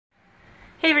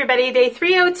Hey everybody, day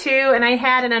 302, and I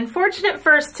had an unfortunate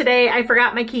first today. I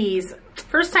forgot my keys.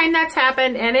 First time that's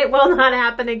happened, and it will not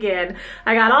happen again.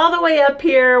 I got all the way up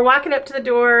here, walking up to the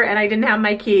door, and I didn't have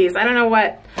my keys. I don't know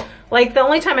what, like the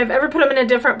only time I've ever put them in a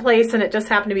different place, and it just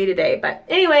happened to be today. But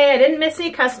anyway, I didn't miss any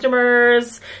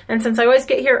customers, and since I always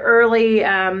get here early,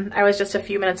 I was just a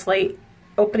few minutes late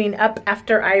opening up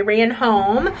after I ran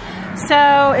home.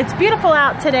 So it's beautiful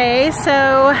out today,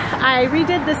 so I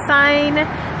redid the sign.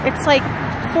 It's like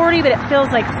 40, but it feels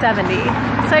like 70.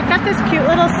 So I've got this cute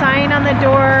little sign on the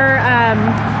door.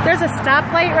 There's a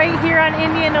stoplight right here on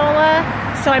Indianola,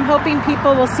 so I'm hoping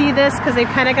people will see this because they've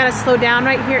kind of got to slow down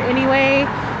right here anyway.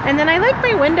 And then I like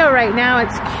my window right now.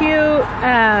 It's cute.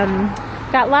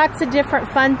 Got lots of different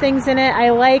fun things in it.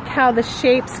 I like how the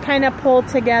shapes kind of pull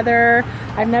together.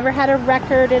 I've never had a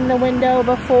record in the window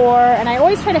before, and I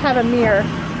always try to have a mirror.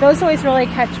 Those always really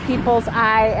catch people's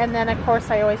eye. And then of course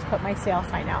I always put my sale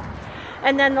sign out.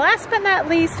 And then last but not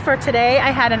least for today, I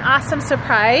had an awesome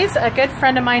surprise. A good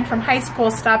friend of mine from high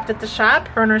school stopped at the shop,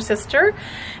 her and her sister,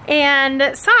 and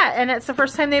saw it. And it's the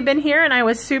first time they've been here, and I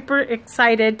was super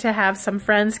excited to have some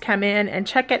friends come in and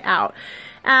check it out.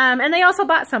 And they also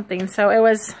bought something, so it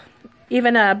was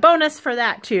even a bonus for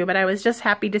that too, but I was just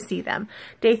happy to see them.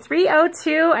 Day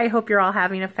 302, I hope you're all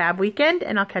having a fab weekend,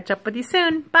 and I'll catch up with you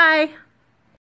soon. Bye!